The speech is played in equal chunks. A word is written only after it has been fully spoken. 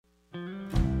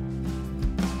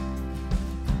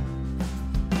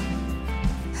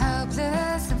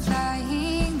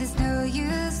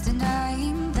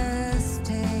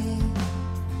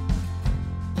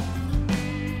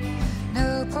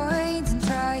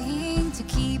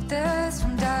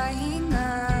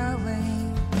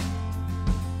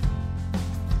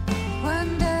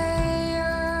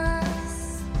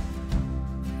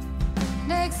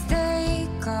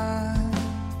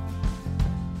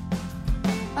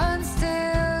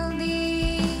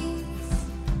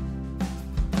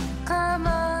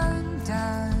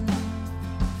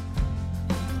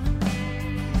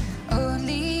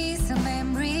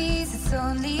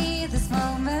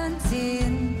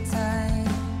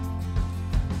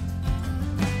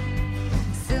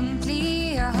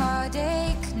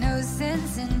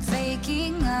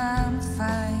thinking I'm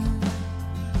fine.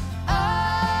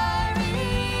 I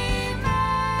remain.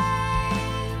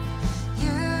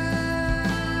 You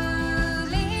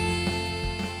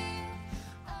leave.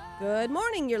 Good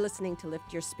morning. You're listening to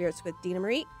Lift Your Spirits with Dina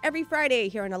Marie every Friday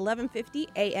here on 1150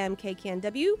 AM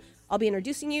KKNW. I'll be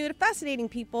introducing you to fascinating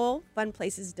people, fun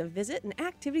places to visit, and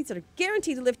activities that are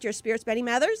guaranteed to lift your spirits. Betty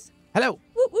Mathers. Hello.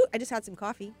 Woo woo. I just had some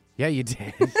coffee. Yeah, you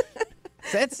did.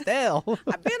 Sit still.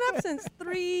 I've been up since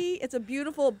 3. It's a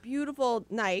beautiful, beautiful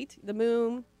night. The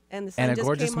moon and the sun And a just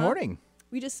gorgeous came up. morning.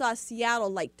 We just saw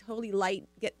Seattle totally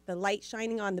get the light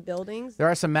shining on the buildings. There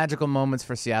are some magical moments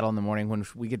for Seattle in the morning when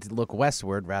we get to look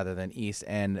westward rather than east,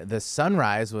 and the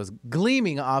sunrise was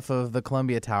gleaming off of the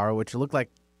Columbia Tower, which looked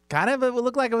like it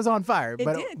looked like it was on fire, It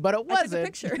but did. but it I took a wasn't.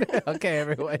 picture. Okay,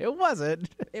 everyone, it wasn't.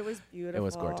 It was beautiful. It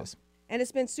was gorgeous. And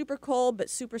it's been super cold but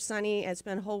super sunny. It's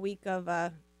been a whole week of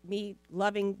me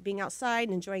loving being outside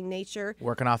and enjoying nature.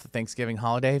 Working off the Thanksgiving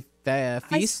holiday feast.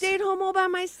 I stayed home all by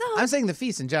myself. I'm saying the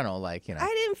feast in general, I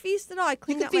didn't feast at all. I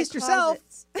cleaned can out feast my yourself.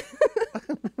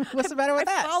 closets. What's the matter with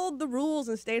I that? followed the rules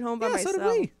and stayed home by myself. So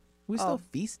did we. We Oh. still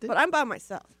feasted. But I'm by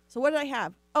myself. So what did I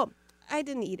have? Oh, I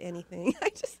didn't eat anything.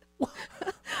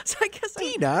 So I guess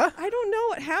Dina. I don't know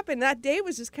what happened. That day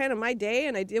was just kind of my day,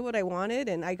 and I did what I wanted,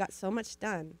 and I got so much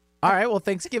done. All right, well,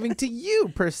 Thanksgiving to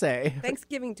you, per se.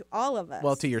 Thanksgiving to all of us.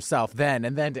 Well, to yourself then,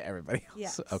 and then to everybody else.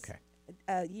 Yes. Okay.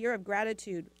 A year of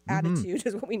gratitude, attitude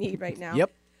is what we need right now.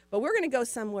 Yep. But we're going to go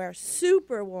somewhere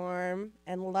super warm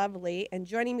and lovely. And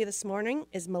joining me this morning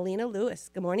is Melina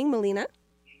Lewis. Good morning, Melina.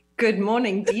 Good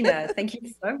morning, Dina. Thank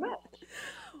you so much.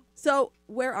 So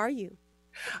where are you?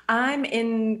 I'm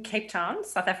in Cape Town,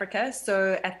 South Africa,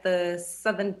 so at the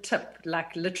southern tip,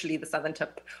 like literally the southern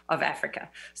tip of Africa.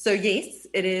 So yes,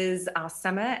 it is our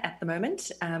summer at the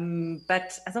moment,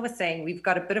 but as I was saying, we've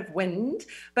got a bit of wind,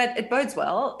 but it bodes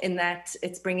well in that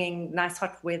it's bringing nice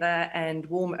hot weather and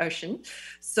warm ocean.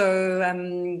 So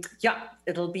yeah,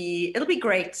 it'll be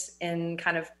great in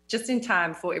kind of just in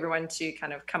time for everyone to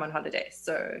kind of come on holiday.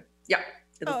 So yeah.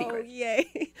 It'll be great.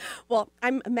 Yay. Well,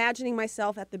 I'm imagining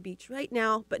myself at the beach right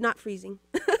now, but not freezing.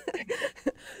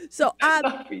 So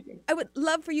Not freezing. I would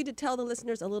love for you to tell the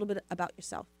listeners a little bit about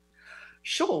yourself.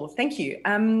 Sure, thank you.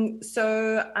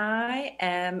 So I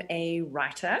am a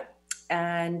writer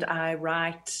and I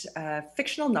write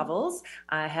fictional novels.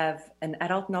 I have an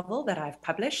adult novel that I've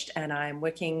published and I'm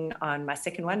working on my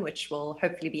second one, which will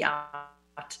hopefully be out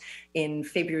in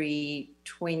February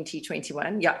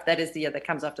 2021. Yeah, that is the year that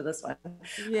comes after this one.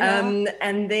 Yeah.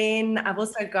 And then I've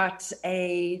also got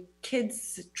a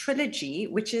kids trilogy,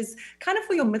 which is kind of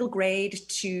for your middle grade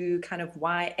to kind of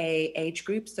YA age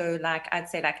group. So like I'd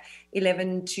say like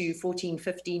 11 to 14,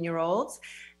 15-year-olds.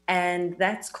 And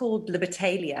that's called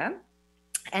Libertalia.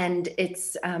 And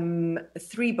it's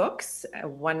 3 books,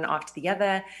 one after the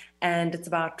other, and it's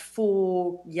about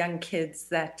 4 young kids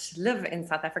that live in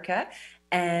South Africa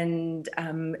and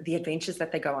the adventures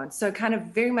that they go on. So kind of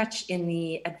very much in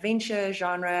the adventure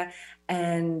genre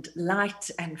and light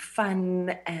and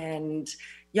fun and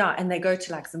yeah, and they go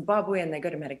to like Zimbabwe and they go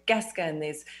to Madagascar and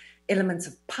there's elements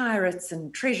of pirates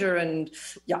and treasure and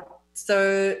yeah.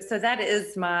 So that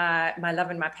is my love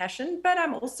and my passion, but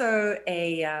I'm also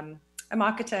a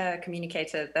marketer,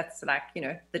 communicator. That's like, you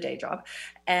know, the day job.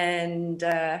 And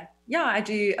yeah, I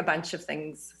do a bunch of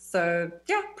things. So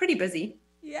yeah, pretty busy.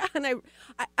 Yeah, and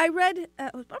I read,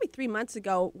 it was probably 3 months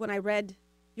ago when I read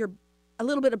a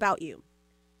little bit about you.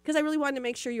 Because I really wanted to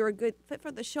make sure you were a good fit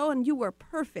for the show, and you were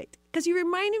perfect. Because you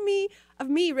reminded me of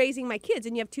me raising my kids,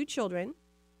 and you have 2 children.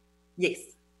 Yes.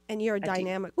 And you're a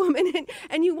dynamic woman,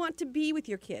 and you want to be with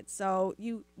your kids. So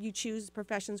you choose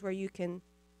professions where you can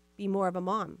be more of a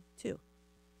mom, too.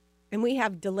 And we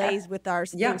have delays with our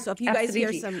yeah, things. So if you guys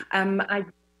absolutely. hear some...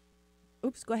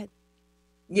 Oops, go ahead.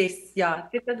 Yes, yeah,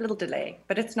 there's a little delay,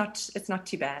 but it's not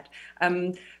too bad.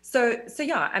 So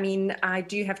yeah, I mean, I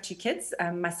do have 2 kids.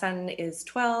 My son is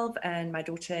 12 and my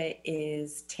daughter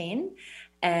is 10,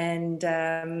 and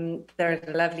they're at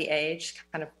a lovely age,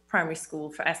 kind of primary school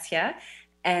for us here.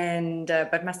 And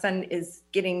but my son is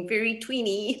getting very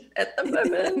tweeny at the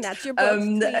moment. That's your book.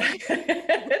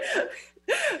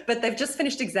 But they've just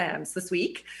finished exams this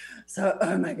week. So,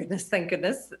 oh my goodness, thank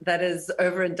goodness that is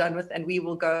over and done with. And we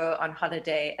will go on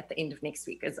holiday at the end of next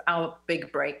week, as our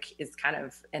big break is kind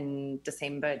of in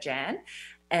December, Jan.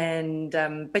 And,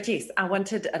 but yes, I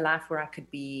wanted a life where I could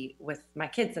be with my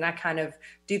kids. And I kind of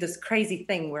do this crazy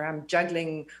thing where I'm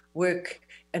juggling work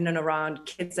in and around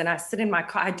kids. And I sit in my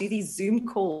car, I do these Zoom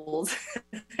calls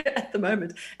at the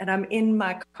moment, and I'm in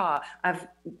my car. I've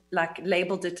like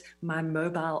labeled it my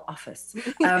mobile office.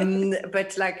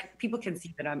 But like people can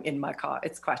see that I'm in my car.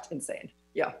 It's quite insane.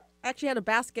 Yeah. I actually had a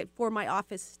basket for my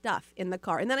office stuff in the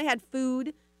car. And then I had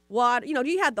food, water,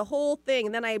 you had the whole thing.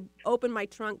 And then I opened my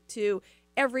trunk to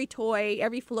every toy,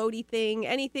 every floaty thing,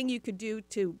 anything you could do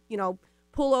to,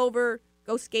 pull over,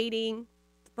 go skating,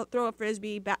 throw a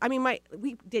frisbee.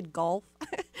 We did golf.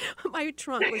 My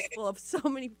trunk was full of so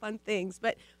many fun things.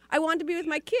 But I wanted to be with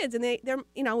my kids, and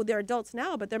they're adults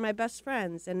now, but they're my best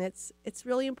friends. And it's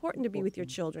really important to be with your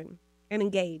children and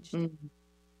engaged.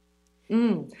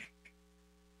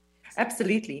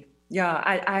 Absolutely. Yeah,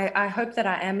 I hope that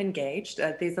I am engaged.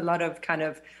 There's a lot of kind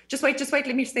of, just wait,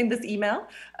 let me send this email.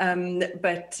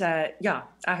 Yeah,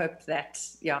 I hope that,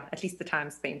 at least the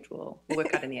time spent will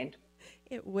work out in the end.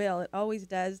 It will. It always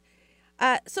does.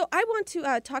 So I want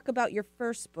to talk about your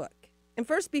first book. And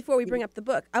first, before we bring up the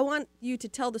book, I want you to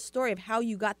tell the story of how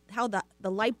the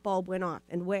light bulb went off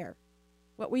and where.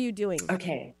 What were you doing?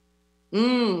 Okay.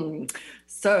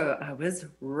 So I was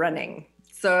running.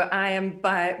 So I am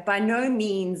by no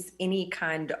means any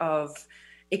kind of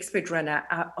expert runner.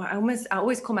 I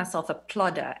always call myself a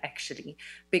plodder, actually,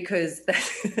 because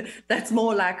that's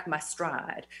more like my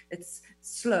stride. It's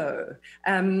slow.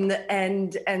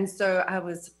 And so I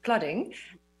was plodding,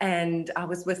 and I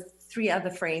was with 3 other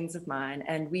friends of mine,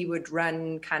 and we would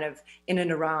run kind of in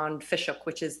and around Fishhook,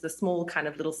 which is the small kind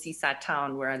of little seaside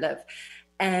town where I live.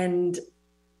 And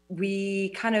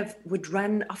we kind of would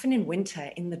run often in winter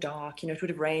in the dark. It would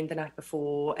have rained the night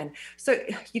before. And so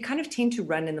you kind of tend to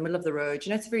run in the middle of the road.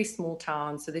 It's a very small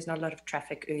town, so there's not a lot of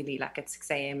traffic early, like at 6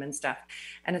 a.m. and stuff.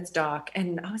 And it's dark.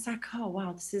 And I was like, oh,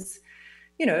 wow, this is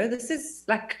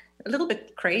like a little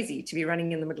bit crazy to be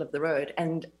running in the middle of the road.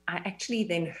 And I actually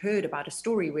then heard about a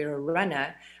story where a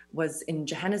runner was in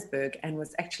Johannesburg and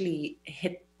was actually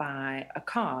hit by a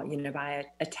car, by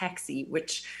a taxi,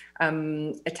 which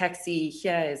a taxi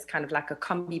here is kind of like a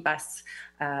combi bus,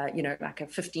 like a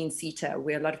 15-seater,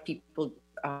 where a lot of people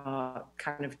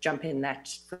kind of jump in that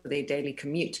for their daily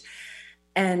commute.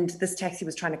 And this taxi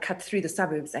was trying to cut through the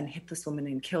suburbs and hit this woman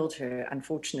and killed her,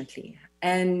 unfortunately.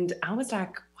 And I was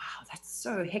like, wow, that's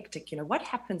so hectic. What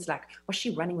happens? Like, was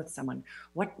she running with someone?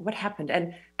 What happened?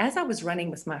 And as I was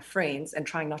running with my friends and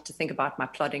trying not to think about my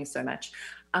plodding so much,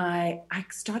 I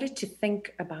started to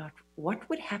think about what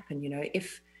would happen,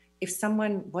 if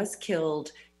someone was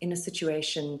killed in a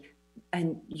situation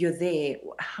and you're there.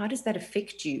 How does that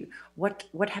affect you?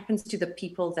 What happens to the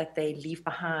people that they leave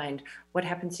behind? What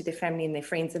happens to their family and their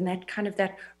friends? And that kind of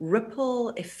that ripple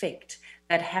effect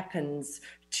that happens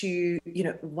to,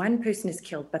 one person is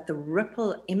killed, but the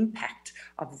ripple impact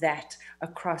of that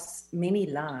across many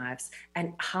lives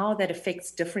and how that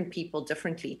affects different people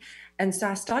differently. And so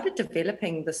I started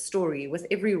developing the story with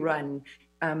every run,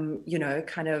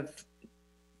 kind of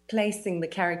placing the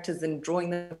characters and drawing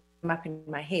them up in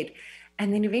my head.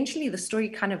 And then eventually the story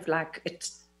kind of like it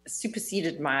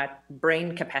superseded my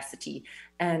brain capacity.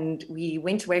 And we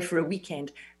went away for a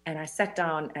weekend, and I sat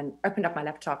down and opened up my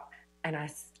laptop, and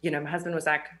my husband was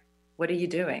like, "What are you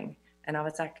doing?" And I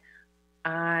was like,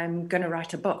 "I'm going to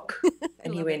write a book."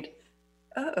 And he went,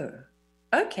 "Oh,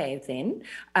 okay then."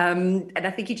 And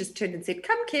I think he just turned and said,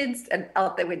 "Come kids," and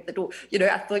out they went the door.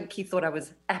 I think he thought I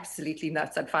was absolutely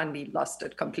nuts. I'd finally lost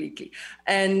it completely.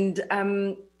 And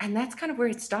that's kind of where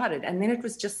it started. And then it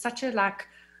was just such a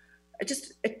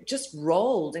it just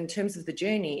rolled in terms of the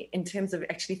journey, in terms of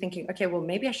actually thinking, okay, well,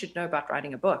 maybe I should know about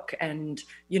writing a book. And,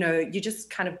 you just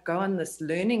kind of go on this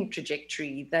learning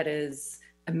trajectory that is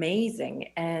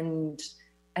amazing, and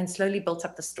slowly built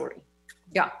up the story.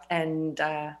 Yeah. And,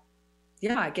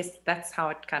 I guess that's how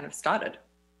it kind of started.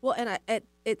 Well, and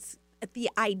it's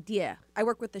the idea. I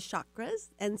work with the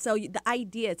chakras, and so the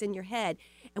idea is in your head.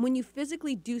 And when you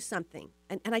physically do something,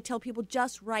 and I tell people,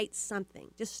 just write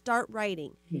something. Just start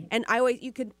writing. Mm-hmm. And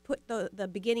you could put the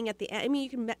beginning at the end. I mean, you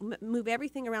can move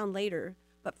everything around later.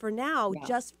 But for now,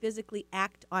 just physically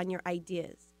act on your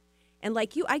ideas. And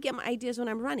like you, I get my ideas when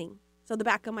I'm running. So the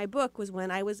back of my book was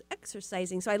when I was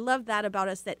exercising. So I love that about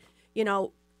us, that,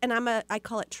 and I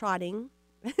call it trotting.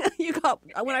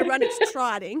 When I run, it's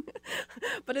trotting,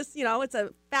 but it's, it's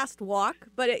a fast walk,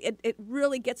 but it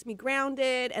really gets me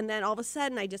grounded. And then all of a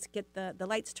sudden I just get the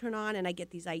lights turn on, and I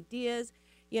get these ideas,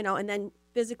 and then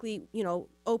physically,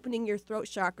 opening your throat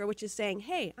chakra, which is saying,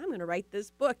 hey, I'm going to write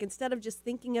this book, instead of just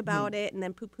thinking about it and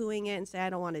then poo-pooing it and say, I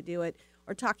don't want to do it,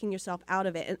 or talking yourself out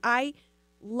of it. And I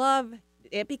love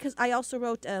it because I also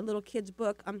wrote a little kid's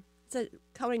book. It's a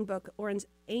coloring book, Orange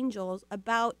Angels,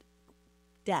 about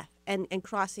death and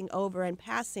crossing over and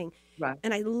passing. Right.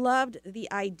 And I loved the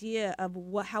idea of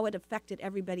how it affected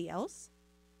everybody else.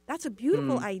 That's a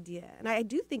beautiful idea. And I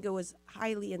do think it was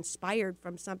highly inspired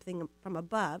from something from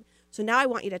above. So now I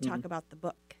want you to talk about the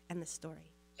book and the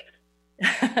story.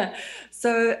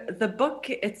 So the book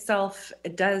itself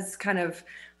does kind of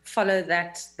follow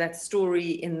that story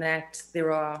in that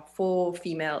there are four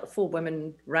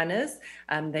women runners.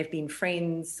 They've been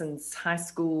friends since high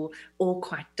school, all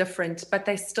quite different, but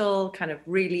they're still kind of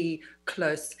really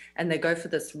close. And they go for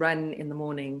this run in the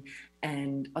morning.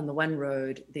 And on the one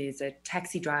road, there's a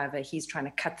taxi driver. He's trying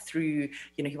to cut through,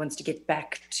 he wants to get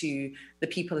back to the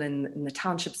people in the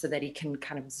township so that he can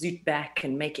kind of zoot back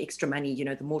and make extra money,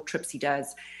 the more trips he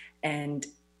does. And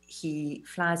he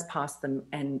flies past them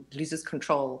and loses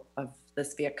control of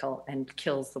this vehicle and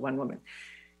kills the one woman.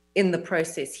 In the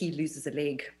process, he loses a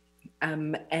leg.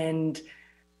 And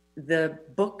the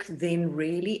book then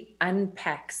really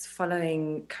unpacks,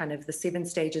 following kind of the 7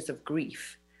 stages of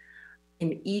grief.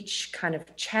 In each kind of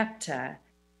chapter,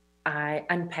 I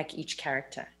unpack each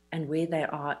character and where they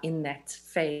are in that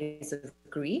phase of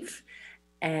grief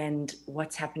and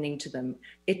what's happening to them.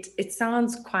 It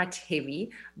sounds quite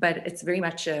heavy, but it's very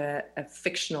much a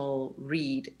fictional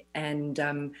read. And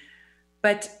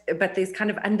but there's kind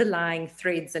of underlying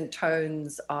threads and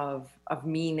tones of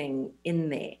meaning in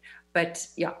there. But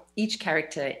yeah, each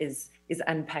character is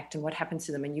unpacked and what happens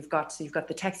to them. And you've got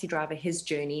the taxi driver, his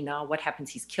journey. Now what happens?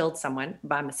 He's killed someone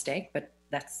by mistake, but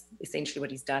that's essentially what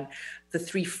he's done. The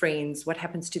 3 friends, what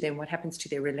happens to them? What happens to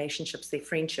their relationships, their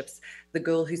friendships? The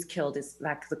girl who's killed is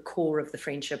like the core of the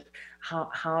friendship. How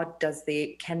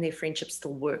can their friendship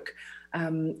still work?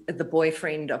 The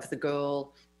boyfriend of the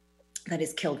girl that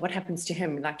is killed, what happens to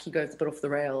him? Like, he goes a bit off the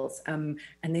rails. And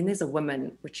then there's a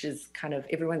woman, which is kind of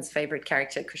everyone's favorite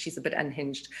character because she's a bit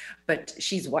unhinged, but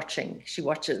she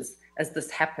watches as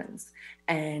this happens,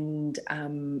 and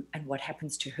what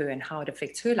happens to her and how it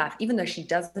affects her life, even though she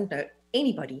doesn't know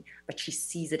anybody, but she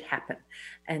sees it happen.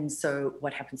 And so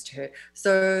what happens to her?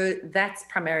 So that's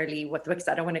primarily what the book is.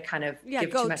 I don't want to kind of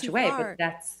give too much away, but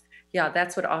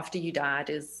that's what After You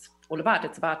Died is all about.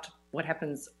 It's about what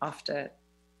happens after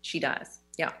she dies.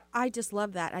 Yeah. I just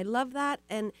love that. I love that.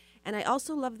 And I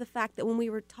also love the fact that when we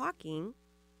were talking,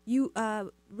 you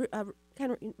kind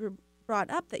of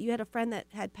brought up that you had a friend that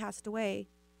had passed away,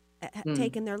 had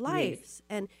taken their lives. Yes.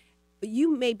 And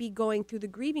you may be going through the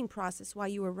grieving process while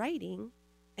you were writing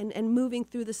and moving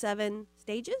through the 7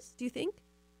 stages, do you think?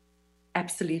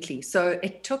 Absolutely. So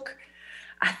it took,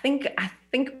 I think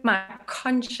my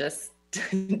conscious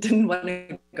didn't want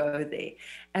to go there.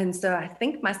 And so I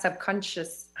think my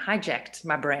subconscious hijacked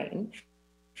my brain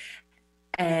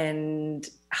and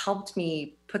helped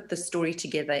me put the story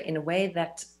together in a way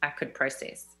that I could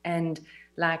process. And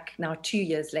like now, 2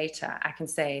 years later, I can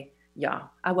say, yeah,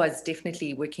 I was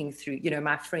definitely working through,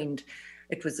 my friend,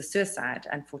 it was a suicide,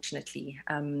 unfortunately.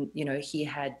 He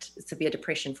had severe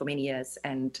depression for many years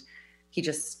and he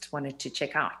just wanted to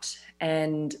check out.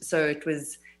 And so it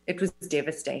was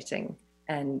devastating.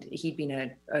 And he'd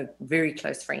been a very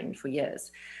close friend for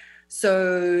years.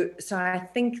 So I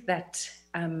think that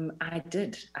I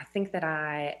think that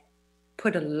I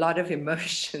put a lot of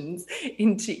emotions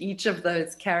into each of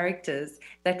those characters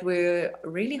that were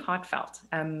really heartfelt.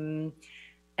 And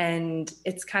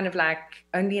it's kind of like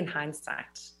only in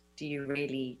hindsight do you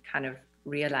really kind of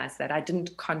realize that I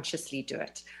didn't consciously do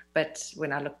it. But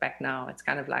when I look back now, it's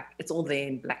kind of like it's all there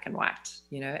in black and white,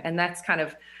 and that's kind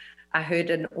of, I heard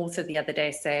an author the other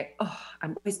day say,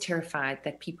 I'm always terrified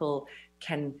that people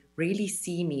can really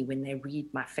see me when they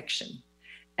read my fiction.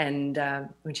 And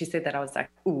when she said that, I was like,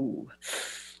 ooh,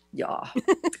 yeah,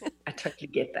 I totally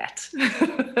get that.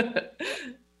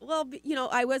 Well,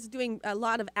 I was doing a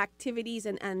lot of activities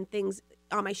and things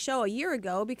on my show a year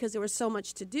ago because there was so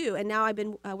much to do. And now I've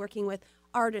been working with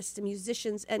artists and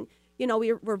musicians and,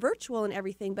 we're virtual and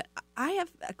everything. But I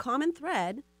have a common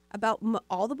thread about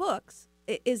all the books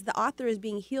is the author is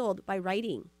being healed by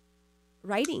writing.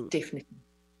 Definitely.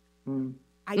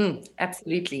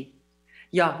 Absolutely.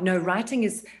 Yeah, no, writing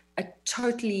is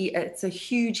it's a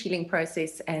huge healing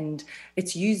process and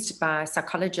it's used by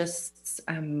psychologists.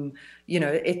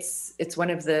 It's one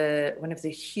of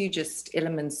the hugest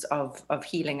elements of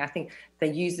healing. I think they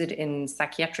use it in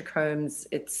psychiatric homes.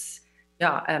 It's,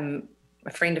 a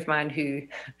friend of mine who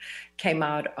came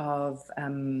out of,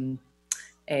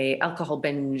 a alcohol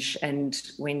binge and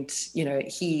went,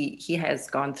 he has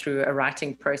gone through a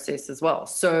writing process as well.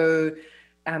 So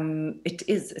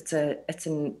it's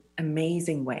an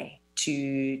amazing way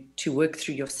to work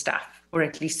through your stuff, or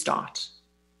at least start.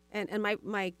 And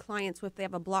my clients, if they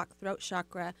have a blocked throat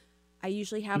chakra, I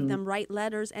usually have them write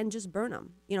letters and just burn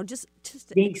them. Just to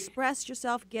Yes. express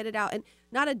yourself, get it out, and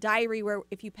not a diary where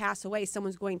if you pass away,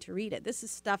 someone's going to read it. This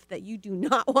is stuff that you do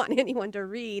not want anyone to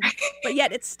read, but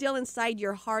yet it's still inside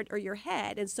your heart or your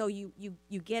head, and so you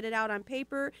get it out on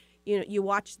paper. You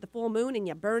watch the full moon and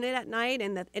you burn it at night,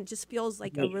 and it just feels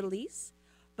like a release.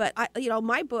 But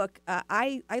my book,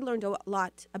 I learned a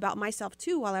lot about myself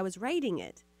too while I was writing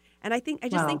it. And I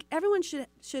just think everyone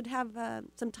should have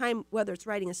some time, whether it's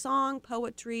writing a song,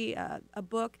 poetry, a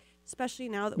book, especially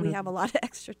now that we have a lot of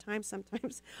extra time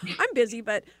sometimes. I'm busy,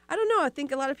 but I don't know. I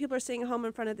think a lot of people are sitting at home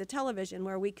in front of the television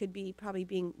where we could be probably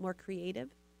being more creative.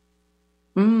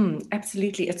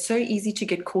 Absolutely. It's so easy to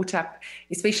get caught up,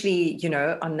 especially,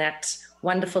 on that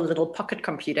wonderful little pocket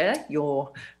computer,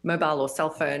 your mobile or cell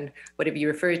phone, whatever you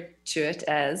refer to it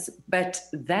as. But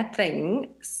that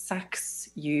thing sucks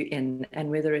you in.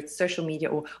 And whether it's social media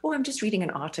or, oh, I'm just reading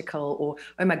an article, or,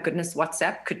 oh my goodness,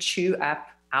 WhatsApp could chew up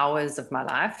hours of my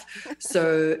life.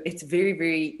 So it's very,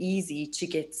 very easy to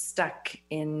get stuck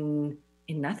in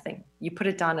nothing. You put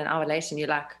it down an hour later and you're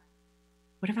like,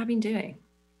 what have I been doing?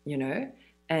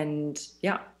 And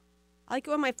yeah. I like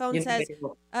when my phone says,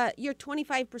 you're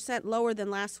 25% lower than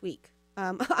last week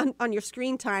on your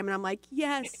screen time. And I'm like,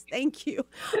 yes, thank you.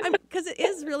 Because it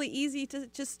is really easy to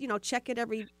just, check it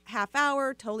every half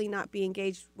hour, totally not be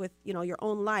engaged with, your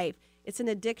own life. It's an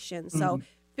addiction. So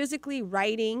physically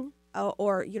writing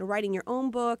or, writing your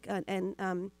own book. And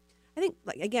I think,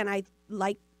 again, I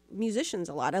like musicians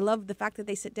a lot. I love the fact that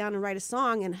they sit down and write a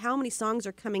song, and how many songs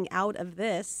are coming out of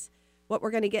this. What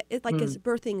we're going to get, it's like it's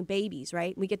birthing babies,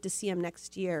 right? We get to see them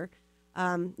next year.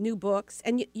 New books.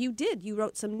 And you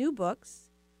wrote some new books.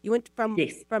 You went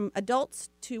from adults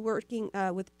to working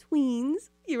with tweens.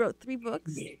 You wrote 3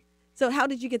 books. Yes. So how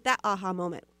did you get that aha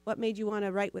moment? What made you want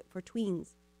to write for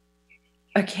tweens?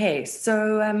 Okay,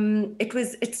 so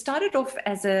it started off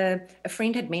as a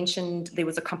friend had mentioned there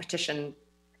was a competition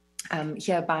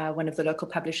here by one of the local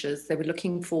publishers. They were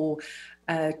looking for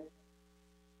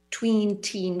tween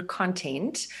teen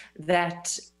content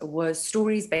that was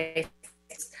stories based.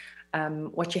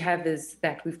 What you have is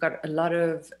that we've got a lot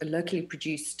of locally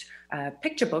produced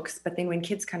picture books, but then when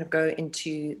kids kind of go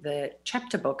into the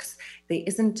chapter books, there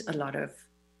isn't a lot of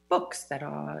books that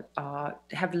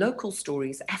have local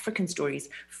stories, African stories,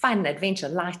 fun, adventure,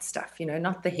 light stuff,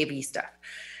 not the heavy stuff.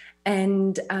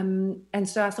 And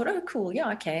so I thought, oh, cool,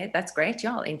 yeah, okay, that's great,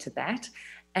 yeah, I'll enter that.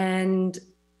 And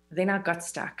then I got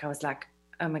stuck. I was like,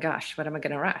 oh my gosh, what am I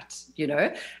going to write?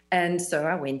 And so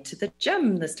I went to the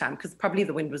gym this time because probably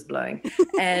the wind was blowing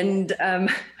and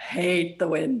hate the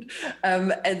wind.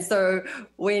 And so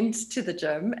went to the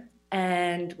gym.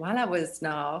 And while I was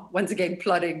now once again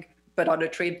plodding, but on a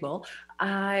treadmill,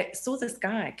 I saw this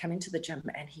guy come into the gym,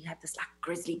 and he had this like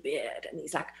grizzly beard and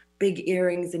these like big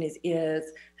earrings in his ears.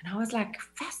 And I was like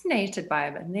fascinated by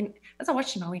him. And then as I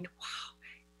watched him, I went,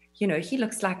 wow, he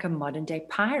looks like a modern day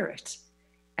pirate.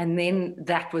 And then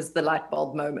that was the light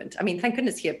bulb moment. I mean, thank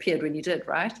goodness he appeared when you did,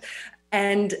 right?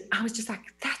 And I was just like,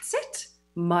 that's it.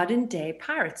 Modern day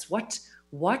pirates.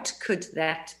 What could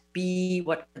that be?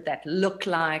 What could that look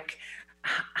like?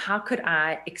 How could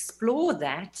I explore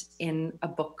that in a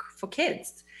book for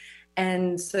kids?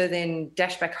 And so then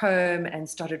dashed back home and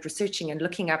started researching and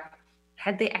looking up,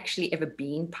 had there actually ever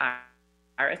been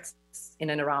pirates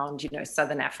in and around,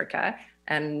 Southern Africa?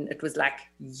 And it was like,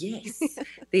 yes,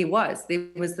 there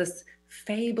was this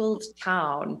fabled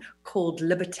town called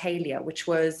Libertalia, which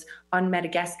was on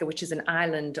Madagascar, which is an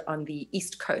island on the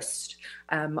east coast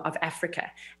of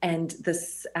Africa. And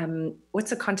this,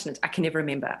 what's a continent? I can never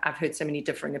remember. I've heard so many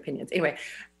differing opinions. Anyway,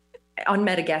 on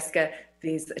Madagascar,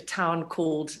 there's a town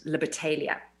called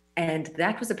Libertalia. And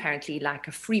that was apparently like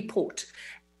a free port.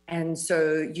 And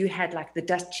so you had like the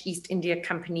Dutch East India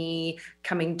Company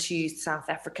coming to South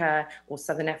Africa or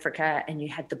Southern Africa, and you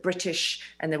had the British,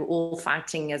 and they were all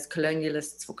fighting as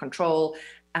colonialists for control.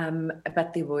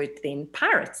 But there were then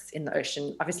pirates in the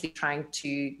ocean, obviously trying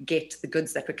to get the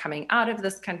goods that were coming out of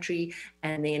this country,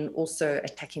 and then also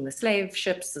attacking the slave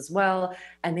ships as well.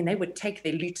 And then they would take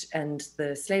their loot and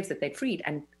the slaves that they'd freed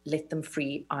and let them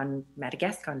free on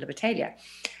Madagascar and Libertalia.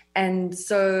 And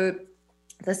so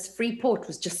this free port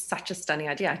was just such a stunning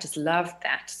idea. I just loved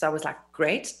that. So I was like,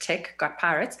 great, tick, got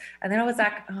pirates. And then I was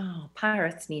like, oh,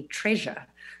 pirates need treasure.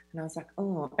 And I was like,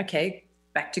 oh, okay,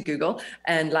 back to Google.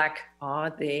 And like,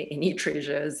 are there any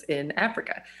treasures in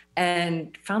Africa?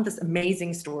 And found this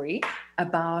amazing story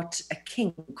about a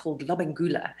king called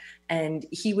Lobengula. And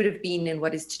he would have been in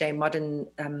what is today modern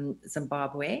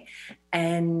Zimbabwe.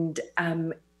 And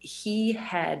he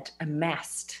had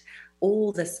amassed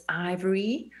all this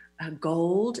ivory,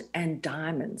 gold and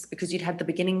diamonds, because you'd had the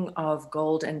beginning of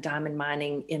gold and diamond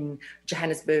mining in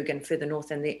Johannesburg and further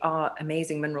north, and there are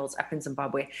amazing minerals up in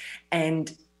Zimbabwe.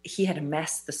 And he had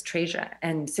amassed this treasure,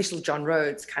 and Cecil John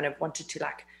Rhodes kind of wanted to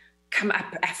like come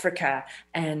up Africa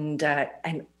and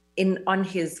on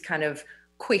his kind of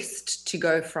quest to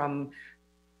go from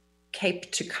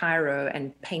Cape to Cairo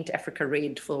and paint Africa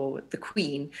red for the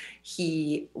Queen,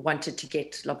 he wanted to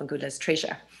get Lobengula's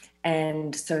treasure.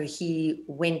 And so he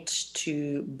went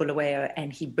to Bulawayo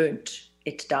and he burnt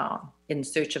it down in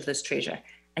search of this treasure.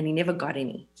 And he never got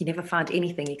any. He never found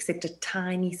anything except a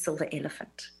tiny silver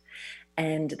elephant.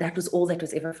 And that was all that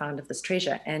was ever found of this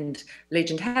treasure. And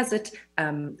legend has it,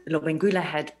 Lobengula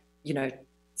had,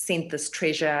 sent this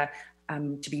treasure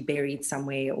to be buried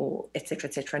somewhere, or et cetera,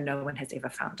 et cetera. No one has ever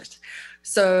found it.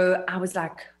 So I was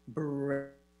like,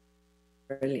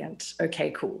 brilliant.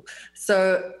 Okay, cool.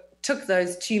 So took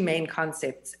those two main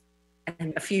concepts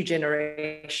and a few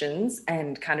generations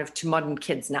and kind of to modern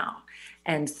kids now.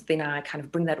 And then I kind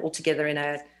of bring that all together in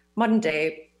a modern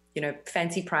day,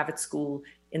 fancy private school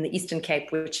in the Eastern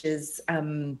Cape, which is,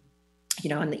 on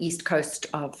the east coast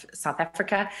of South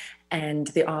Africa. And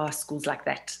there are schools like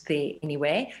that there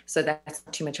anyway. So that's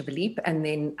not too much of a leap. And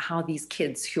then how these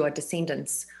kids who are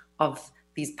descendants of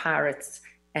these pirates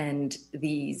and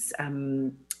these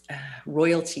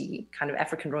royalty, kind of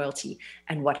African royalty,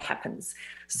 and what happens.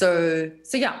 So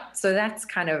that's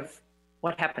kind of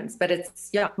what happens. But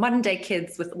it's, modern day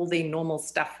kids with all the normal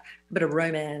stuff, a bit of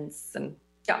romance and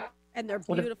And they're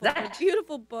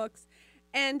beautiful books.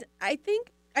 And I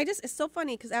think it's so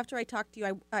funny because after I talked to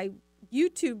you, I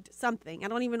YouTubed something. I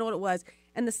don't even know what it was.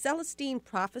 And the Celestine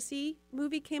Prophecy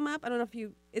movie came up. I don't know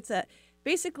if it's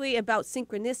basically about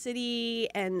synchronicity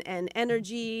and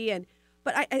energy.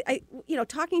 But I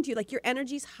talking to you, like your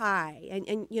energy's high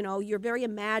and you're very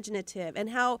imaginative, and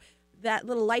how that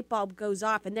little light bulb goes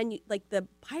off and then the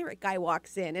pirate guy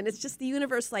walks in and it's just the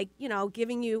universe,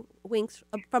 giving you winks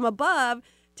from above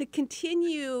to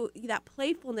continue that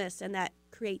playfulness and that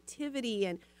creativity.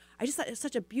 And I just thought it's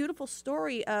such a beautiful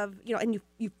story of, and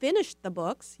you finished the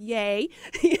books. Yay.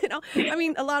 I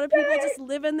mean, a lot of people just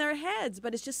live in their heads,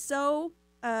 but it's just so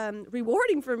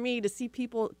rewarding for me to see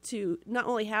people to not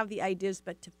only have the ideas,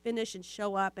 but to finish and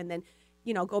show up and then,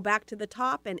 go back to the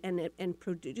top and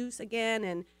produce again.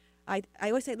 And I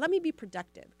always say, let me be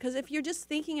productive. Because if you're just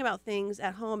thinking about things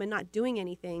at home and not doing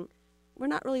anything, we're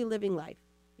not really living life,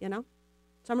 So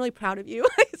I'm really proud of you.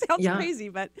 It sounds crazy,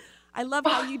 but I love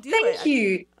how you do it. Thank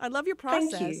you. I love your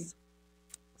process. Thank you.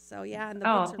 So and the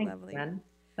books are lovely. Man.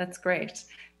 That's great.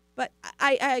 But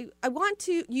I want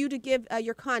you to give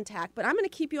your contact, but I'm going to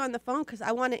keep you on the phone because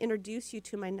I want to introduce you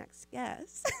to my next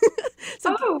guest.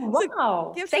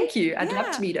 Wow. Thank you. I'd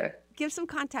love to meet her. Give some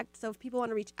contact so if people want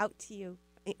to reach out to you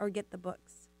or get the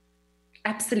books.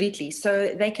 Absolutely.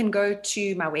 So they can go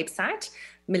to my website,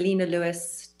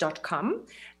 melinalewis.com,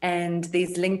 and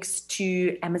there's links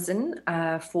to Amazon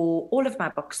for all of my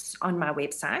books on my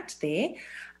website there.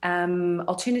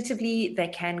 Alternatively, they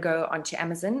can go onto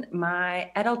Amazon.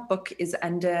 My adult book is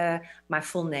under my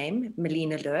full name,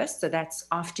 Melina Lewis. So that's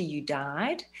After You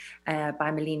Died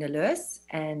by Melina Lewis,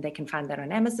 and they can find that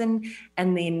on Amazon.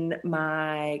 And then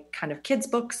my kind of kids'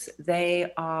 books,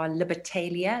 they are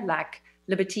Libertalia, like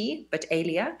Liberty, but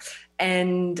Alia.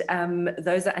 And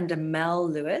those are under Mel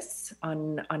Lewis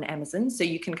on Amazon. So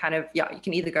you can you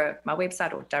can either go my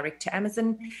website or direct to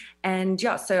Amazon. And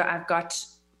so I've got,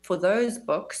 for those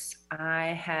books, I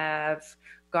have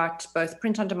got both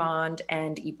print on demand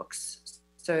and ebooks.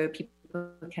 So people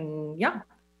can,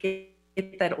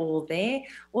 get that all there.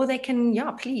 Or they can,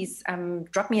 please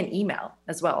drop me an email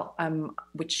as well,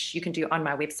 which you can do on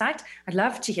my website. I'd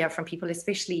love to hear from people,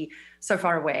 especially so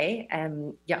far away.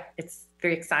 It's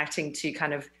very exciting to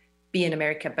kind of be in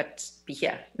America, but be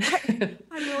here. I'm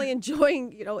really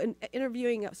enjoying,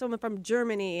 interviewing someone from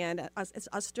Germany and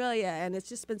Australia, and it's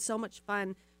just been so much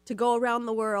fun to go around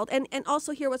the world and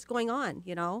also hear what's going on,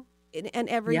 and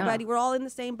everybody, we're all in the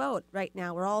same boat right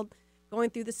now. We're all going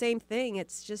through the same thing.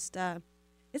 It's just,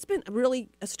 it's been really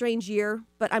a strange year,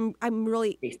 but I'm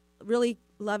really, really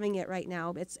loving it right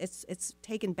now. It's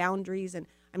taken boundaries and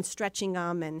I'm stretching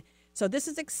them. And so this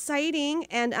is exciting.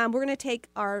 And we're going to take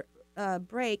our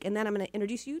break, and then I'm going to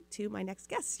introduce you to my next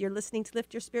guest. You're listening to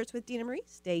Lift Your Spirits with Dina Marie.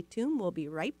 Stay tuned. We'll be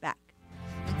right back.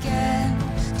 Again,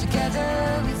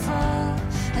 together we fall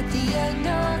at the end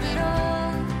of it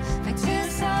all, like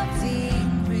there's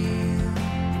something real.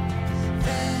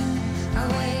 Then I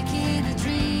wake in a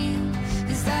dream.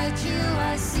 Is that you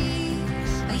I see?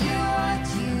 Are you what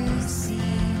you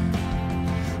see?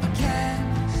 Again,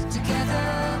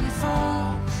 together we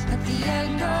fall at the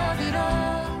end of it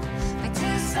all,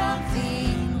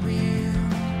 something real.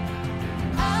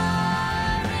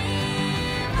 I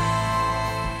remain.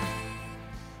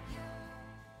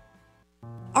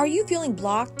 Are you feeling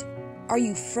blocked? Are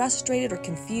you frustrated or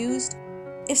confused?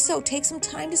 If so, take some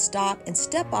time to stop and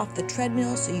step off the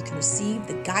treadmill so you can receive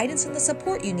the guidance and the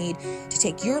support you need to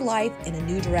take your life in a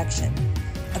new direction.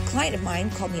 A client of mine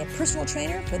called me a personal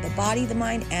trainer for the body, the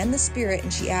mind, and the spirit,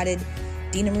 and she added,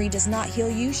 Dina Marie does not heal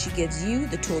you, she gives you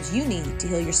the tools you need to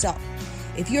heal yourself.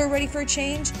 If you're ready for a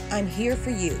change, I'm here for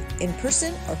you.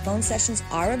 In-person or phone sessions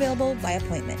are available by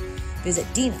appointment. Visit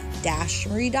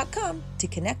dina-marie.com to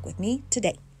connect with me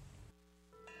today.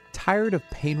 Tired of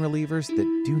pain relievers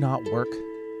that do not work?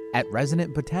 At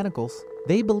Resonant Botanicals,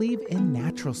 they believe in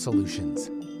natural solutions,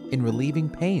 in relieving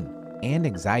pain and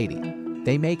anxiety.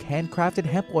 They make handcrafted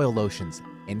hemp oil lotions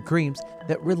and creams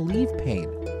that relieve pain,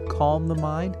 calm the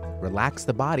mind, relax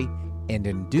the body, and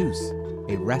induce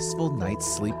a restful night's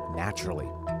sleep naturally.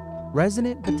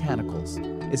 Resonant Botanicals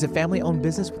is a family-owned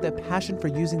business with a passion for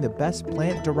using the best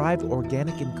plant-derived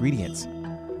organic ingredients.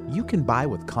 You can buy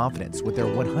with confidence with their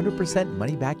 100%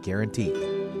 money-back guarantee.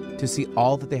 To see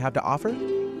all that they have to offer,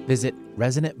 visit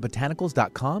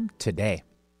resonantbotanicals.com today.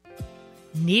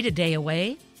 Need a day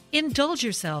away? Indulge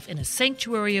yourself in a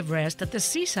sanctuary of rest at the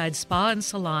Seaside Spa and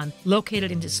Salon,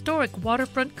 located in historic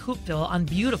waterfront Coupeville on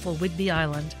beautiful Whidbey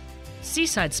Island.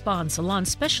 Seaside Spa and Salon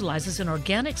specializes in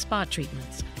organic spa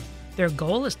treatments. Their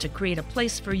goal is to create a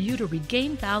place for you to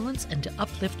regain balance and to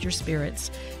uplift your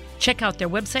spirits. Check out their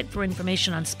website for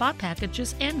information on spa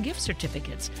packages and gift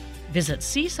certificates. Visit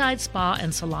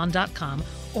seasidespaandsalon.com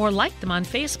or like them on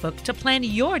Facebook to plan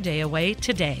your day away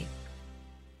today.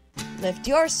 Lift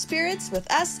your spirits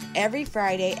with us every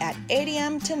Friday at 8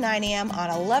 a.m. to 9 a.m. on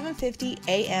 1150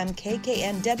 a.m.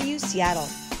 KKNW Seattle.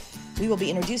 We will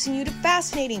be introducing you to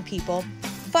fascinating people,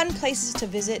 fun places to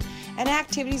visit, and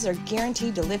activities are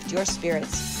guaranteed to lift your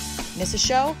spirits. Miss a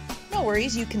show? No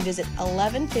worries, you can visit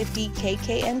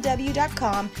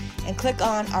 1150kknw.com and click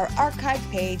on our archive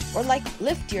page or like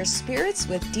Lift Your Spirits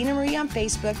with Dina Marie on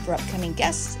Facebook for upcoming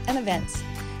guests and events.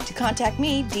 To contact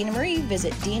me, Dina Marie,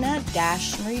 visit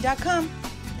dina-marie.com.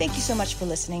 Thank you so much for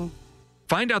listening.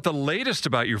 Find out the latest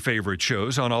about your favorite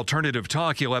shows on Alternative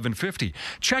Talk 1150.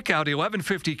 Check out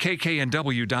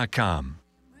 1150kknw.com.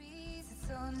 It's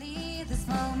only this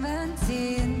moment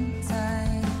in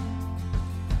time.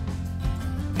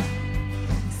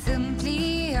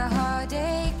 Simply a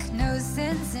heartache, no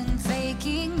sense in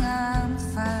faking I'm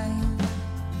fine.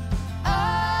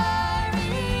 I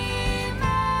remain.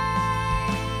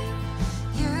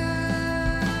 You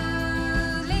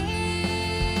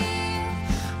leave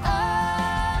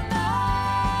on my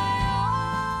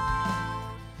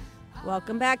own.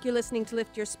 Welcome back. You're listening to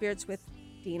Lift Your Spirits with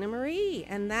Dina Marie,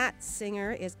 and that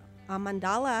singer is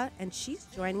Amandala, and she's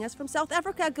joining us from South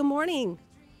Africa. Good morning.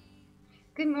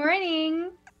 Good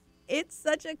morning. It's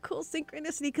such a cool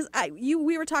synchronicity because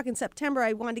we were talking September.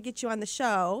 I wanted to get you on the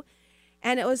show,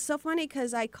 and it was so funny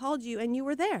because I called you and you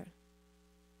were there.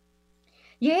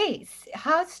 Yes,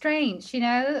 how strange.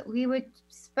 We were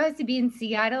supposed to be in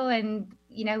Seattle, and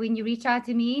when you reach out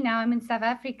to me, now I'm in South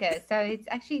Africa. So it's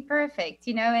actually perfect,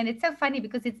 and it's so funny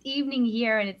because it's evening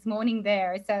here and it's morning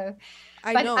there. So,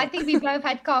 I know. I think we both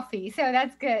had coffee, so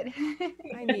that's good.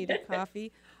 I need a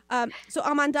coffee. So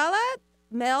Amandala,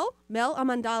 Mel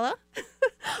Amandala.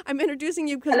 I'm introducing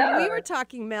you because we were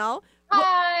talking, Mel.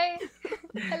 Hi.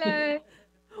 Hello.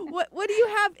 What do you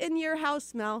have in your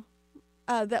house, Mel,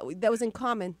 that was in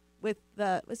common with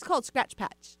it's called Scratch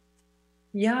Patch?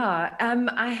 Yeah,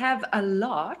 I have a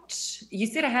lot. You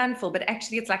said a handful, but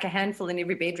actually it's like a handful in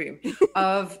every bedroom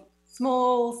of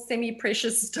small,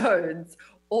 semi-precious stones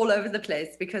all over the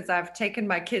place because I've taken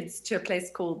my kids to a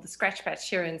place called the Scratch Patch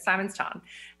here in Simonstown.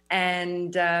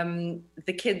 And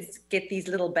the kids get these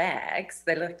little bags,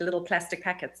 they're like little plastic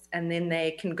packets, and then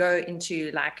they can go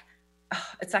into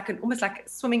it's like almost like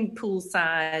swimming pool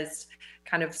sized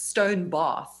kind of stone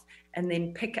bath, and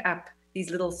then pick up these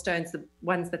little stones, the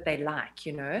ones that they like,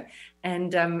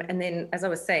 and then, as I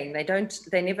was saying, they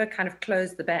never kind of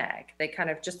close the bag. They kind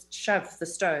of just shove the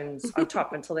stones on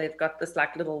top until they've got this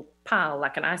like little pile,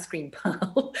 like an ice cream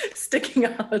pile sticking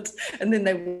out. And then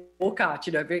they walk out,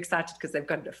 very excited because they've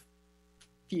got a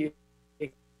few.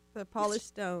 The polished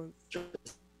stones.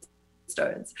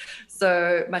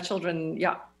 So my children,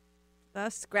 yeah. The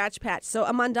Scratch Patch. So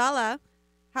Amandala,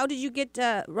 how did you get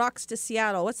rocks to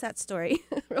Seattle? What's that story?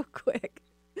 Real quick.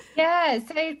 Yeah,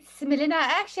 so it's Melina.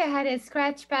 I actually had a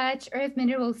Scratch Patch Earth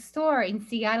Mineral store in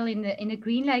Seattle in the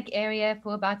Green Lake area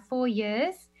for about 4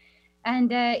 years.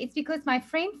 And it's because my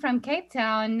friend from Cape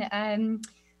Town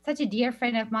such a dear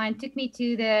friend of mine took me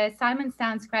to the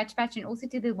Simonstown Scratch Patch and also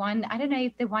to the one, I don't know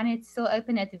if the one is still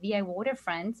open at the VA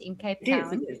Waterfront in Cape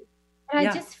Town. It is. And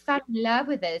Yeah. I just fell in love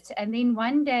with it. And then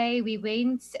one day we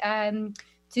went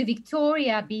to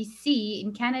Victoria, BC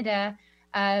in Canada,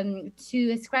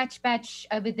 to a scratch patch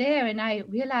over there. And I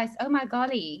realized, oh my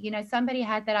golly, you know, somebody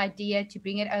had that idea to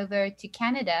bring it over to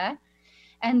Canada.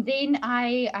 And then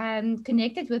I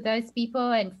connected with those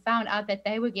people and found out that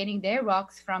they were getting their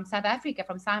rocks from South Africa,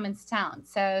 from Simonstown.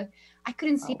 So I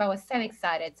couldn't sleep. I was so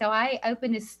excited. So I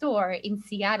opened a store in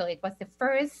Seattle. It was the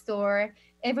first store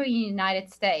ever in the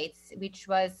United States, which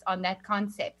was on that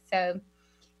concept. So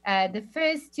the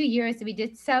first 2 years we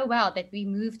did so well that we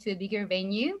moved to a bigger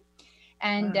venue.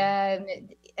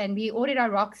 And we ordered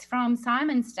our rocks from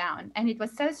Simonstown. And it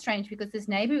was so strange because this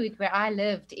neighborhood where I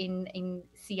lived in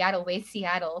Seattle, West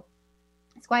Seattle,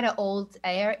 it's quite an old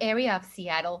area of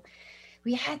Seattle.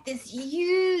 We had this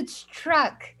huge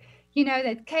truck, you know,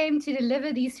 that came to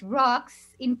deliver these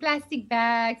rocks in plastic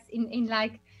bags, in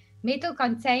like metal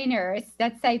containers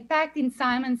that say packed in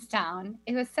Simonstown.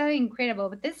 It was so incredible.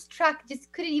 But this truck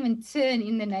just couldn't even turn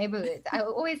in the neighborhood. I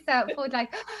always thought like,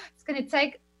 oh, it's going to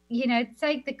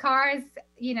take the cars,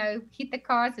 you know, hit the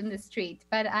cars in the street.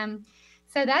 But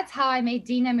so that's how I met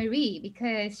Dina Marie,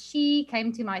 because she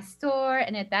came to my store.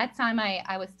 And at that time,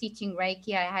 I was teaching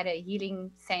Reiki. I had a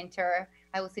healing center.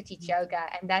 I also teach yoga.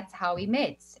 And that's how we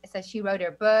met. So she wrote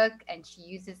her book and she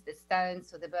uses the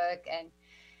stones for the book. And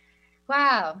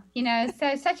wow, you know,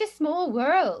 so such a small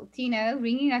world, you know,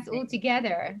 bringing us all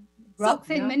together. Rocks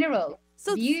and minerals,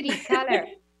 beauty, color.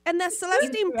 And the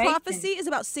Celestine Prophecy is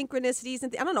about synchronicities.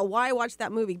 And I don't know why I watched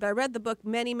that movie, but I read the book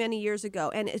many, many years ago.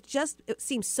 And it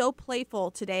seems so playful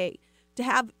today to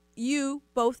have you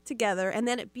both together and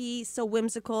then it be so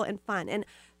whimsical and fun. And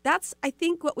that's, I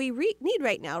think, what we need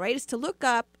right now, right, is to look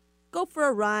up, go for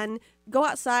a run, go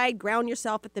outside, ground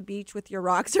yourself at the beach with your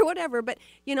rocks or whatever. But,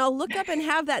 you know, look up and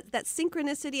have that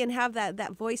synchronicity and have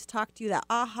that voice talk to you, that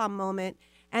aha moment,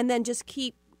 and then just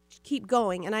keep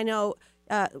going. And I know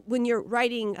when you're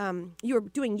writing, you were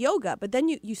doing yoga, but then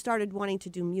you started wanting to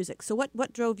do music. So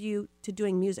what drove you to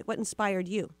doing music? What inspired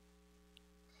you?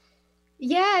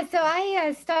 Yeah, so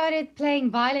I started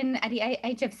playing violin at the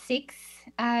age of 6.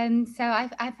 So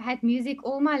I've had music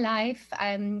all my life.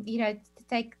 You know, to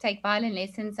take violin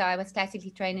lessons. So I was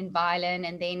classically trained in violin,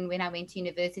 and then when I went to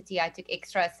university, I took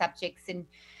extra subjects in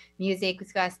music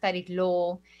because I studied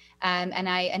law. And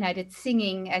I did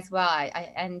singing as well.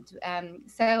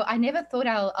 So I never thought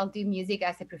I'll do music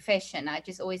as a profession. I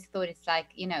just always thought it's like,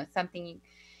 you know, something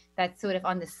that's sort of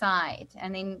on the side.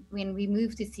 And then when we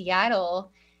moved to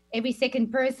Seattle, every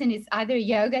second person is either a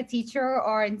yoga teacher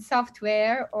or in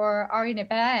software or are in a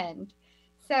band.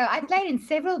 So I played in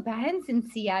several bands in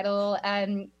Seattle,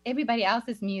 everybody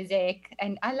else's music,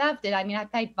 and I loved it. I mean, I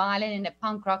played violin in a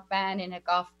punk rock band, in a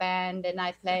goth band, and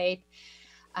I played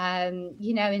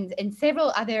you know, in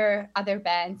several other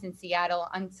bands in Seattle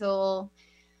until,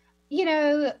 you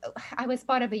know, I was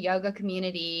part of a yoga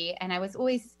community, and I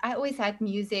always had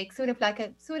music, sort of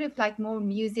like more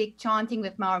music, chanting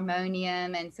with my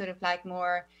harmonium, and sort of like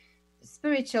more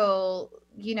spiritual,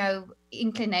 you know,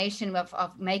 inclination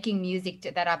of making music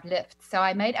that uplifts. So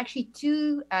I made actually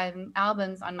 2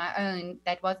 albums on my own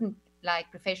that wasn't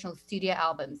like professional studio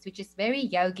albums, which is very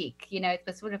yogic, you know, it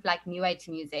was sort of like new age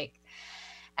music.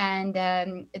 And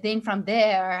then from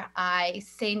there, I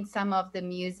sent some of the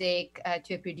music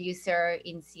to a producer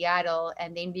in Seattle,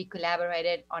 and then we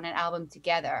collaborated on an album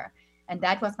together. And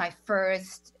that was my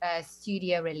first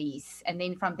studio release. And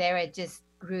then from there, it just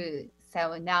grew.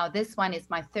 So now this one is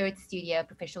my 3rd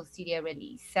professional studio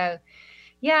release. So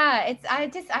yeah, I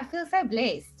feel so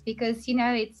blessed because, you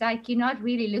know, it's like you're not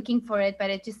really looking for it, but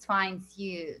it just finds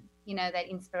you, you know, that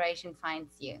inspiration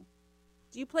finds you.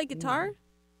 Do you play guitar?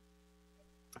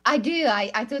 I do.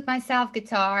 I taught myself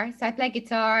guitar. So I play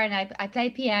guitar and I play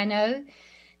piano,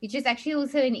 which is actually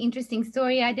also an interesting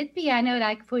story. I did piano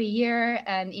like for a year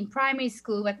in primary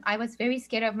school, but I was very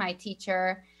scared of my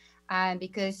teacher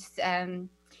because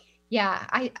yeah,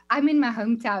 I'm in my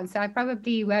hometown, so I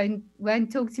probably won't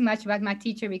talk too much about my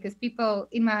teacher because people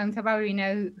in my hometown probably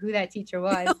know who that teacher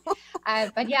was.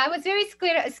 But yeah, I was very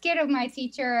scared of my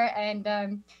teacher,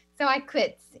 and so I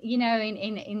quit. You know,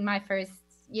 in my first,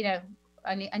 you know,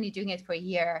 only doing it for a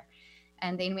year,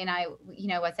 and then when I, you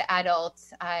know, was an adult,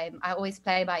 I always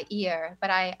play by ear.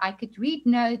 But I could read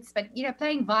notes, but you know,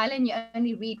 playing violin, you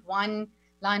only read one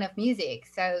line of music.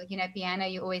 So, you know, piano,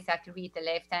 you always have to read the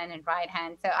left hand and right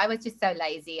hand. So I was just so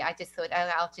lazy. I just thought, oh,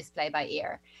 I'll just play by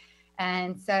ear.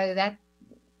 And so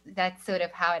that's sort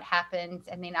of how it happened.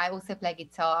 And then I also play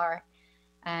guitar.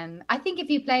 I think if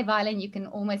you play violin, you can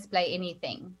almost play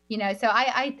anything, you know. So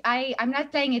I'm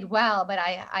not playing it well, but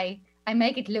I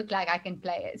make it look like I can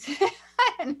play it.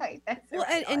 I don't know if that's the Well,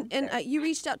 right and answer. you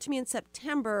reached out to me in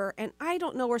September, and I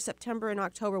don't know where September and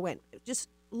October went. Just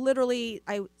literally,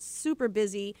 I was super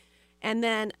busy, and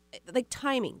then like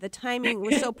the timing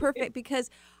was so perfect because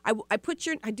I put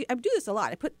I do this a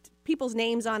lot. I put people's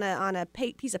names on a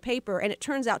piece of paper, and it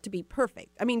turns out to be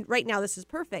perfect. I mean, right now this is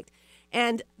perfect,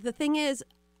 and the thing is,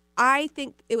 I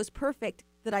think it was perfect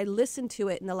that I listened to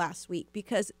it in the last week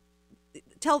because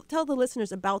tell the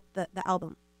listeners about the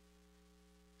album.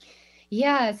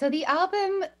 Yeah, so the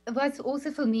album was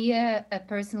also for me a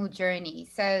personal journey.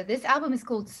 So this album is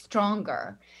called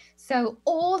Stronger. So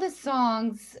all the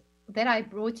songs that I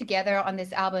brought together on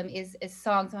this album is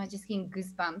songs. I'm just getting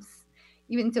goosebumps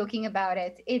even talking about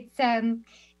it. It's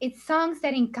songs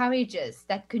that encourages,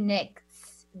 that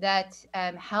connects, that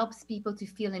helps people to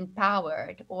feel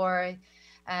empowered. Or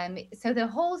so the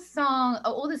whole song,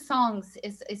 all the songs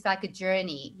is like a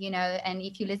journey, you know. And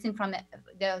if you listen from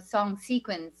the song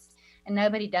sequence, and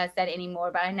nobody does that anymore,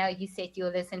 but I know you said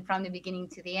you'll listen from the beginning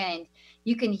to the end,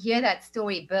 you can hear that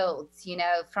story builds, you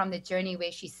know, from the journey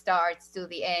where she starts to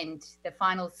the end. The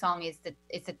final song is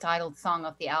the titled song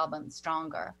of the album,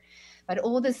 Stronger. But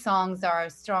all the songs are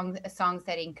strong songs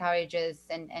that encourages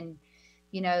and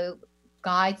you know,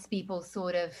 guides people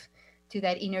sort of to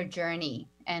that inner journey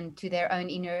and to their own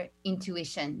inner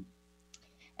intuition.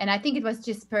 And I think it was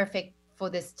just perfect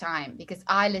for this time because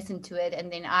I listened to it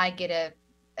and then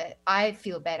I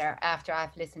feel better after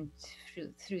I've listened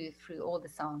through all the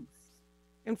songs.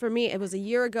 And for me, it was a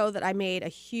year ago that I made a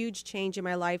huge change in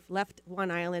my life, left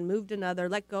one island, moved another,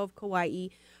 let go of Kauai.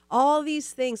 All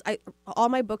these things, all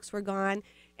my books were gone.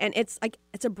 And it's like,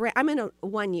 I'm in a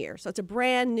 1 year. So it's a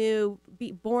brand new,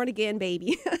 born again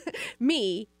baby,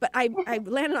 me. But I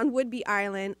landed on Whidbey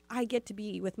Island. I get to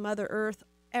be with Mother Earth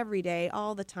every day,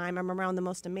 all the time. I'm around the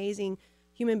most amazing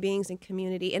human beings and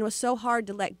community. And it was so hard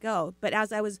to let go. But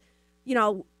as I was, you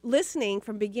know, listening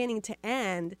from beginning to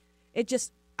end,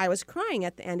 I was crying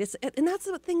at the end. And that's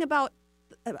the thing about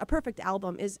a perfect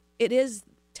album is it is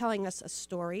telling us a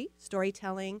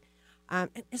storytelling. And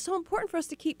it's so important for us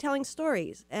to keep telling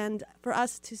stories and for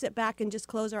us to sit back and just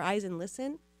close our eyes and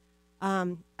listen.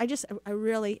 You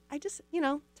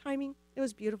know, timing, it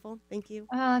was beautiful. Thank you.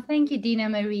 Oh, thank you, Dina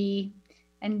Marie.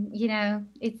 And, you know,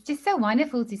 it's just so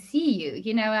wonderful to see you.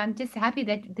 You know, I'm just happy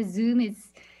that the Zoom is,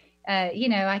 you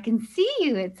know, I can see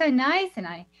you. It's so nice. And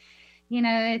you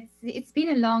know, it's been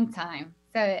a long time.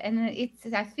 So, and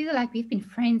I feel like we've been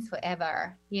friends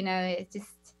forever. You know,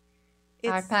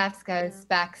 our paths goes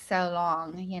back so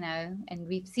long, you know, and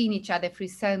we've seen each other through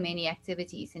so many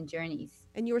activities and journeys.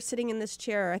 And you were sitting in this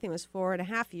chair, I think it was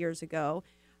 4.5 years ago.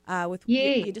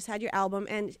 You just had your album,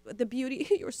 and the beauty,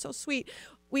 you were so sweet.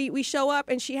 We show up,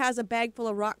 and she has a bag full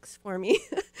of rocks for me.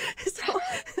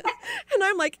 And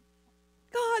I'm like,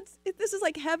 God, this is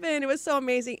like heaven. It was so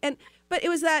amazing. But it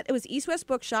was East West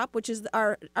Bookshop, which is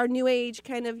our new age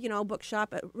kind of, you know,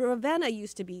 bookshop. Ravenna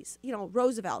used to be, you know,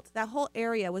 Roosevelt. That whole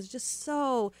area was just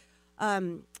so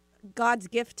God's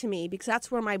gift to me because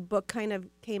that's where my book kind of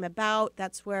came about.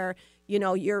 That's where, you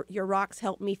know, your rocks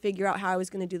helped me figure out how I was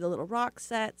going to do the little rock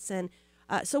sets. And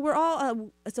so we're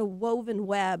all, it's a woven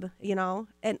web, you know,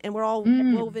 and we're all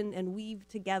woven and weaved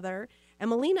together. And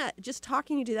Melina, just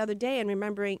talking to you the other day and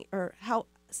remembering how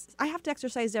I have to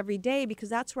exercise every day because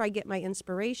that's where I get my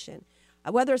inspiration,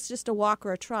 whether it's just a walk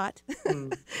or a trot,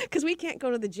 because we can't go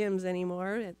to the gyms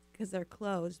anymore because they're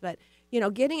closed. But, you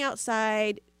know, getting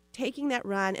outside, taking that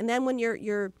run, and then when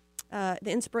the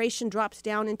inspiration drops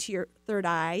down into your third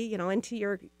eye, you know, into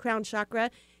your crown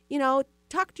chakra, you know,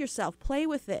 talk to yourself, play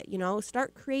with it, you know,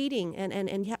 start creating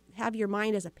and have your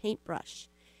mind as a paintbrush.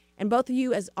 And both of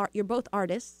you, you're both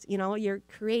artists, you know, you're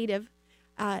creative.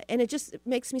 And it just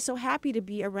makes me so happy to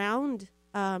be around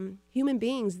human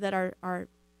beings that are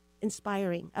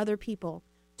inspiring other people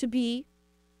to be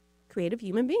creative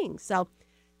human beings. So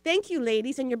thank you,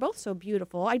 ladies. And you're both so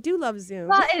beautiful. I do love Zoom.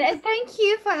 Well, and thank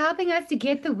you for helping us to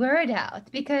get the word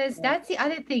out because that's the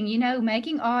other thing, you know,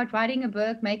 making art, writing a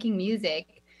book, making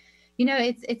music. You know,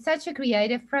 it's such a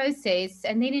creative process.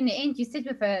 And then in the end, you sit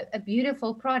with a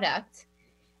beautiful product.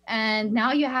 And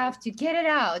now you have to get it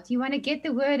out. You want to get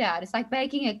the word out. It's like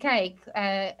baking a cake,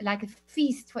 like a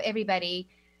feast for everybody.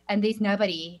 And there's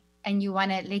nobody. And you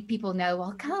want to let people know,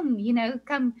 well, come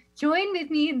join with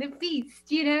me in the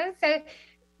feast, you know. So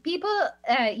people,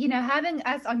 you know, having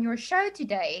us on your show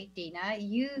today, Dina,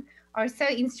 you are so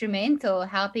instrumental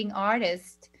helping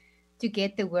artists to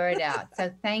get the word out.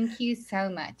 So thank you so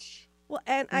much. Well,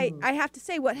 and I have to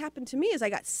say, what happened to me is I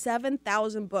got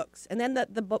 7,000 books, and then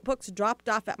the books dropped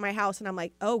off at my house, and I'm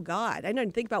like, oh God, I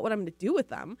didn't think about what I'm going to do with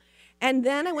them. And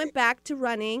then I went back to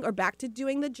running or back to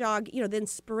doing the jog, the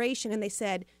inspiration, and they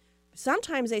said,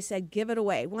 sometimes they said, give it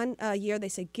away. One year they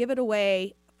said, give it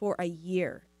away for a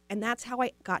year. And that's how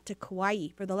I got to Kauai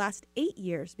for the last 8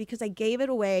 years, because I gave it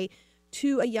away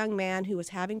to a young man who was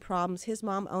having problems. His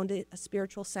mom owned a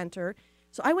spiritual center.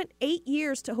 So I went 8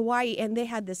 years to Hawaii, and they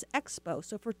had this expo.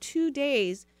 So for 2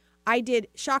 days, I did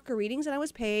chakra readings, and I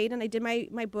was paid, and I did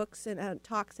my books and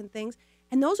talks and things.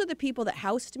 And those are the people that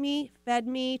housed me, fed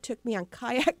me, took me on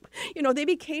kayak. They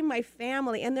became my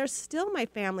family, and they're still my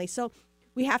family. So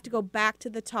we have to go back to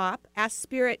the top, ask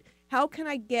Spirit, how can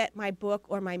I get my book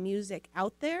or my music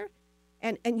out there?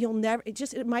 And you'll never,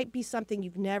 it might be something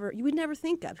you would never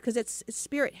think of, because it's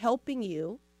Spirit helping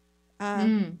you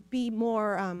be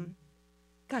more,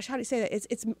 gosh, how do you say that?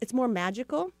 It's more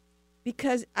magical,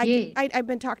 because I've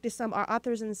been talking to some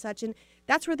authors and such, and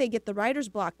that's where they get the writer's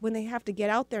block, when they have to get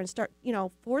out there and start,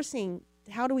 forcing,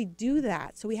 how do we do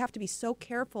that? So we have to be so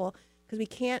careful, because we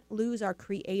can't lose our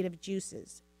creative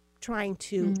juices trying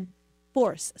to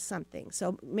force something.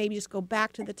 So maybe just go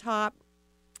back to the top,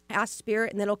 ask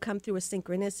Spirit, and then it'll come through with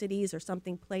synchronicities or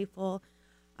something playful.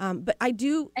 But I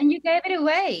do. And you gave it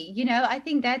away. I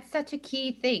think that's such a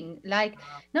key thing. Like,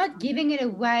 not giving it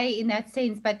away in that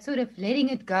sense, but sort of letting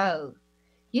it go.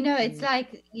 It's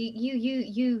like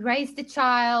you raised a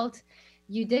child,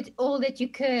 you did all that you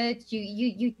could,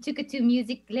 you took it to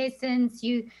music lessons,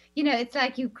 it's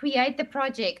like you create the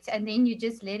project, and then you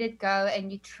just let it go,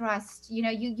 and you trust,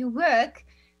 you work,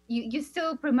 you're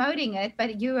still promoting it,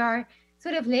 but you are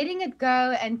sort of letting it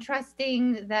go and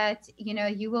trusting that,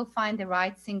 you will find the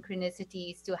right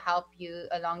synchronicities to help you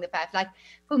along the path. Like,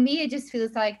 for me, it just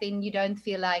feels like then you don't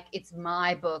feel like it's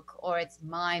my book or it's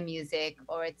my music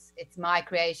or it's my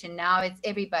creation. Now it's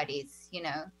everybody's,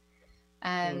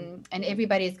 and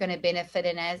everybody's going to benefit,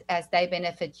 and as they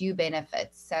benefit, you benefit.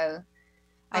 So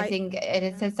I think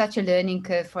it is such a learning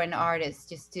curve for an artist,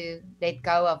 just to let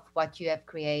go of what you have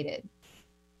created.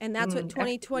 And that's what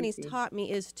 2020's taught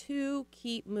me, is to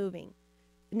keep moving.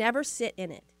 Never sit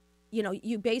in it.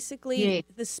 You basically,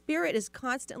 the Spirit is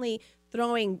constantly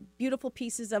throwing beautiful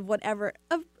pieces of whatever,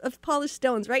 of polished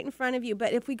stones right in front of you.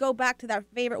 But if we go back to that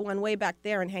favorite one way back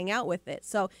there and hang out with it.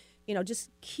 So,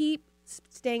 just keep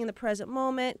staying in the present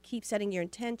moment, keep setting your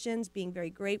intentions, being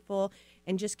very grateful,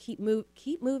 and just keep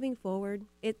moving forward.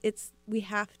 We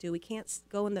have to. We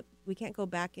can't go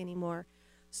back anymore.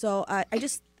 So I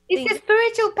just think it's a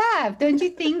spiritual path, don't you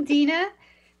think, Dina?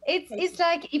 It's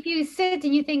like if you sit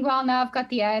and you think, well, now I've got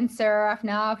the answer,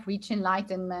 now I've reached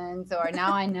enlightenment, or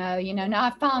now I know, now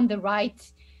I've found the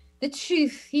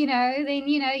truth, then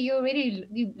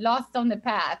you've lost on the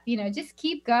path. Just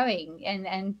keep going,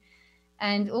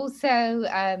 and also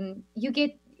you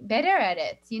get better at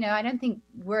it. I don't think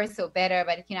worse or better,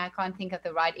 but I can't think of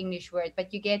the right English word,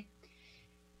 but you get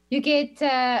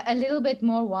a little bit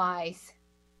more wise.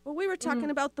 Well, we were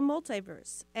talking about the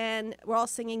multiverse, and we're all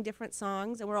singing different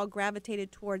songs, and we're all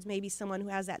gravitated towards maybe someone who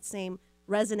has that same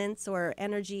resonance or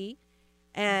energy,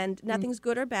 and nothing's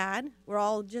good or bad. We're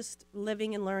all just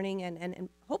living and learning and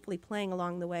hopefully playing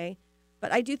along the way.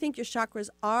 But I do think your chakras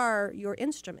are your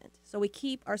instrument. So we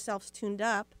keep ourselves tuned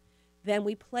up, then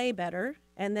we play better,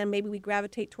 and then maybe we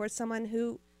gravitate towards someone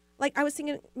who, like I was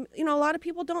thinking, a lot of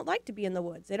people don't like to be in the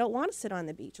woods. They don't want to sit on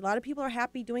the beach. A lot of people are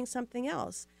happy doing something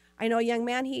else. I know a young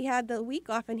man, he had the week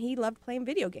off and he loved playing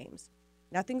video games.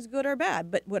 Nothing's good or bad,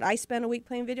 but would I spend a week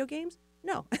playing video games?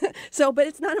 No. But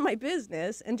it's none of my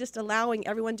business, and just allowing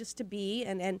everyone just to be,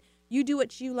 and you do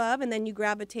what you love, and then you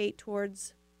gravitate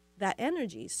towards that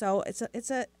energy. So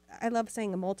I love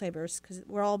saying a multiverse, because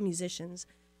we're all musicians.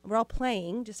 We're all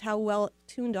playing. Just how well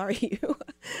tuned are you?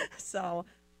 So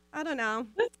I don't know.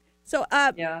 So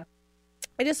I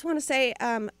just want to say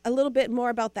a little bit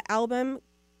more about the album.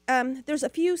 There's a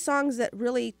few songs that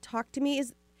really talk to me.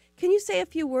 Can you say a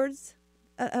few words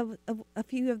of a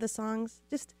few of the songs?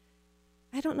 Just,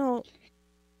 I don't know.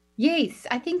 Yes,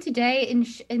 I think today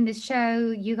in the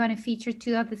show you're going to feature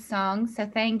two of the songs. So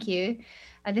thank you.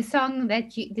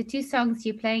 The two songs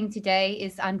you're playing today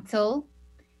is Until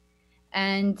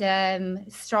and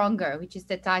Stronger, which is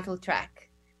the title track.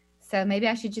 So maybe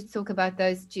I should just talk about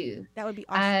those two. That would be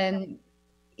awesome.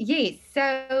 Yes.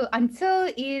 So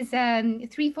Until is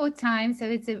 3/4 time. So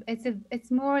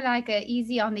it's more like a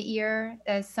easy on the ear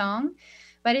song,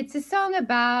 but it's a song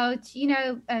about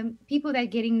people that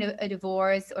getting a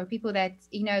divorce, or people that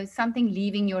something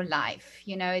leaving your life.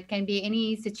 It can be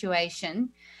any situation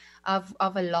of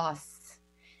a loss,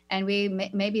 and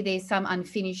maybe there's some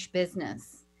unfinished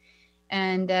business.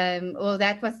 And well,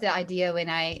 that was the idea when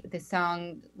the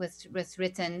song was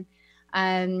written.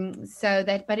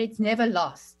 But it's never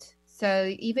lost.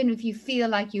 So even if you feel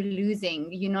like you're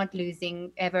losing, you're not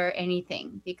losing ever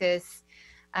anything, because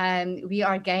we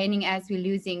are gaining as we're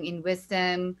losing in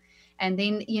wisdom. And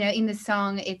then, in the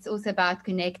song, it's also about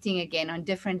connecting again on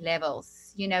different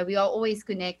levels. We are always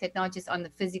connected, not just on the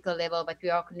physical level, but we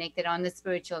are connected on the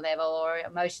spiritual level or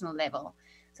emotional level.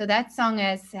 So that song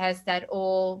has that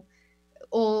all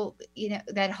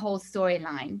that whole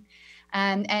storyline.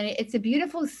 And it's a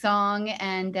beautiful song.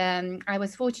 And I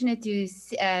was fortunate to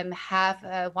have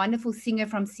a wonderful singer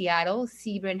from Seattle,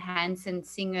 Sebren Hansen,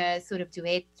 sing a sort of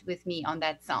duet with me on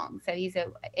that song. So he's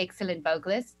an excellent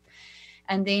vocalist.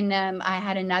 And then I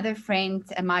had another friend,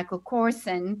 Michael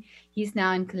Corson. He's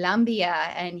now in Colombia,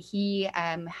 and he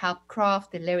helped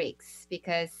craft the lyrics,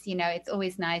 because, it's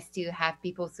always nice to have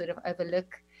people sort of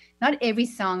overlook not every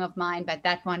song of mine, but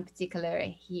that one particular,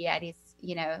 he had his,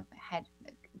 had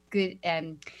good,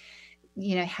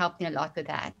 helped me a lot with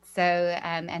that. So,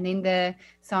 and then the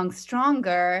song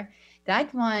Stronger,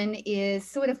 that one is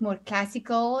sort of more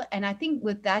classical. And I think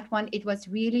with that one, it was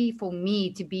really for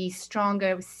me to be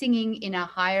stronger, singing in a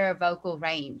higher vocal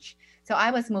range. So I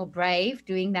was more brave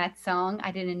doing that song.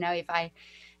 I didn't know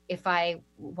if I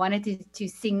wanted to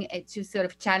sing, to sort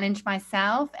of challenge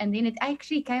myself. And then it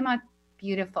actually came out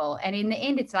beautiful. And in the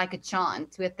end, it's like a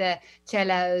chant with the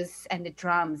cellos and the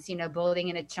drums, building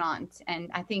in a chant.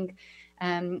 And I think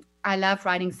I love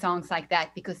writing songs like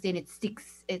that, because then it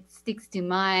sticks to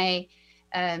my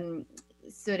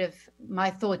sort of my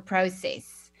thought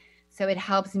process. So it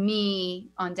helps me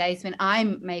on days when I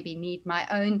maybe need my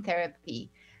own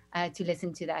therapy to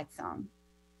listen to that song.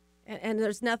 And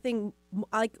there's nothing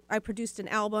like, I produced an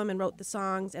album and wrote the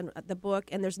songs and the book,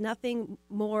 and there's nothing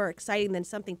more exciting than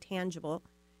something tangible,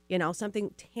 something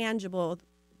tangible,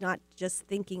 not just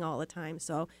thinking all the time.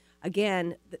 So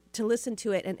again, to listen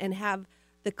to it and have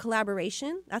the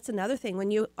collaboration, that's another thing.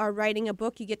 When you are writing a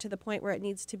book, you get to the point where it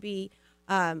needs to be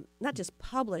not just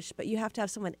published, but you have to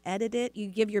have someone edit it. You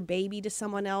give your baby to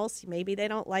someone else. Maybe they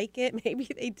don't like it. Maybe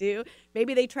they do.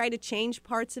 Maybe they try to change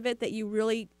parts of it that you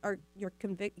really are, your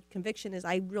conviction is,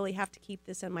 I really have to keep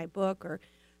this in my book. Or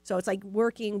so it's like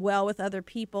working well with other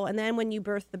people. And then when you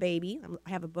birth the baby, I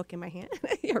have a book in my hand,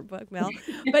 your book, Mel.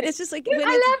 But it's just like, when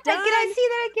I it's love done, that. Can I see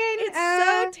that again? It's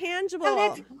so tangible. Oh,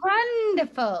 that's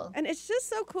wonderful. And it's just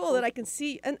so cool that I can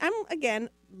see, and I'm, again,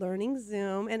 learning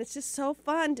Zoom, and it's just so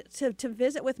fun to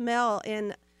visit with Mel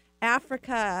in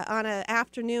Africa on an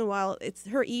afternoon while it's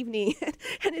her evening.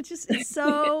 And it's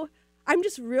so, I'm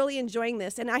just really enjoying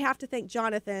this. And I have to thank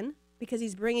Jonathan, because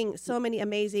he's bringing so many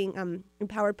amazing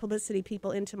empowered publicity people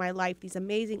into my life, these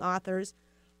amazing authors.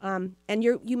 And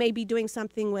you may be doing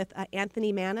something with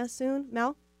Anthony Manna soon,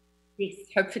 Mel? Yes,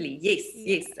 hopefully. Yes,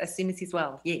 as soon as he's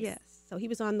well. Yes. So he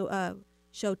was on the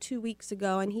show 2 weeks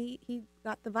ago, and he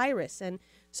got the virus. And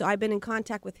so I've been in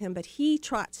contact with him, but he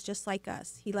trots just like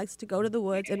us. He likes to go to the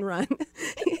woods and run.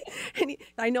 And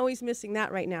I know he's missing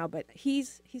that right now, but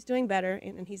he's doing better,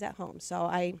 and he's at home. So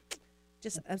I'm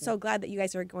so glad that you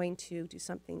guys are going to do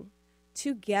something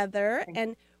together.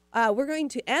 And we're going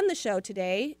to end the show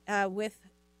today with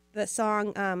the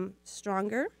song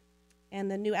Stronger,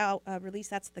 and the new release.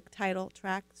 That's the title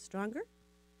track, Stronger.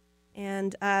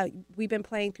 And we've been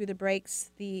playing through the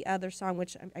breaks the other song,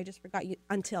 which I just forgot,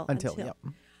 Until. Yep.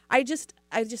 I just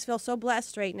feel so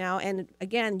blessed right now. And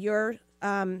again, your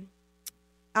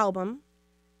album,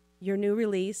 your new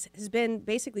release, has been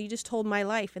basically, you just told my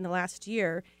life in the last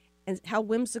year. And how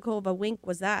whimsical of a wink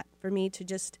was that for me to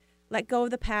just let go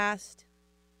of the past,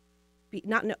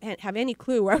 not have any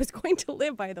clue where I was going to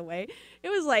live, by the way. It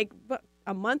was like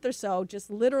a month or so just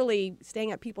literally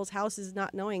staying at people's houses,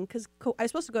 not knowing, because I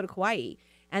was supposed to go to Kauai,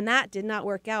 and that did not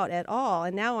work out at all.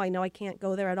 And now I know I can't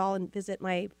go there at all and visit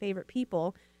my favorite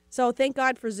people. So thank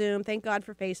God for Zoom. Thank God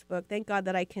for Facebook. Thank God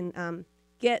that I can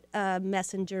get a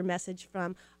messenger message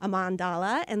from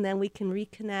Amandala, and then we can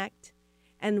reconnect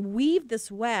and weave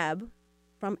this web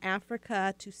from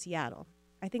Africa to Seattle.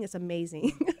 I think it's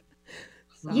amazing.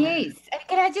 Yes. And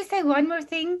can I just say one more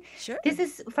thing? Sure. This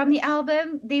is from the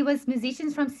album. There was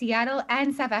musicians from Seattle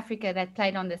and South Africa that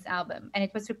played on this album. And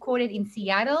it was recorded in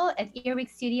Seattle at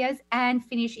Earwig Studios and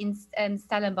finished in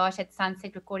Stellenbosch at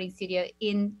Sunset Recording Studio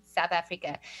in South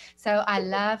Africa. So I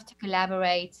love to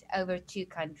collaborate over 2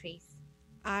 countries.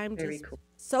 I'm just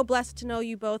so blessed to know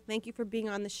you both. Thank you for being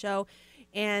on the show.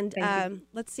 And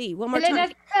let's see, one more time.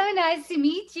 That's so nice to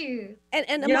meet you. And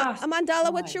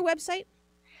Amandala, what's your website?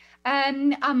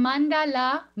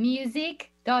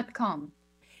 AmandalaMusic.com.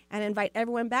 And invite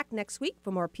everyone back next week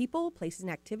for more people, places, and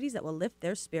activities that will lift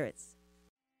their spirits.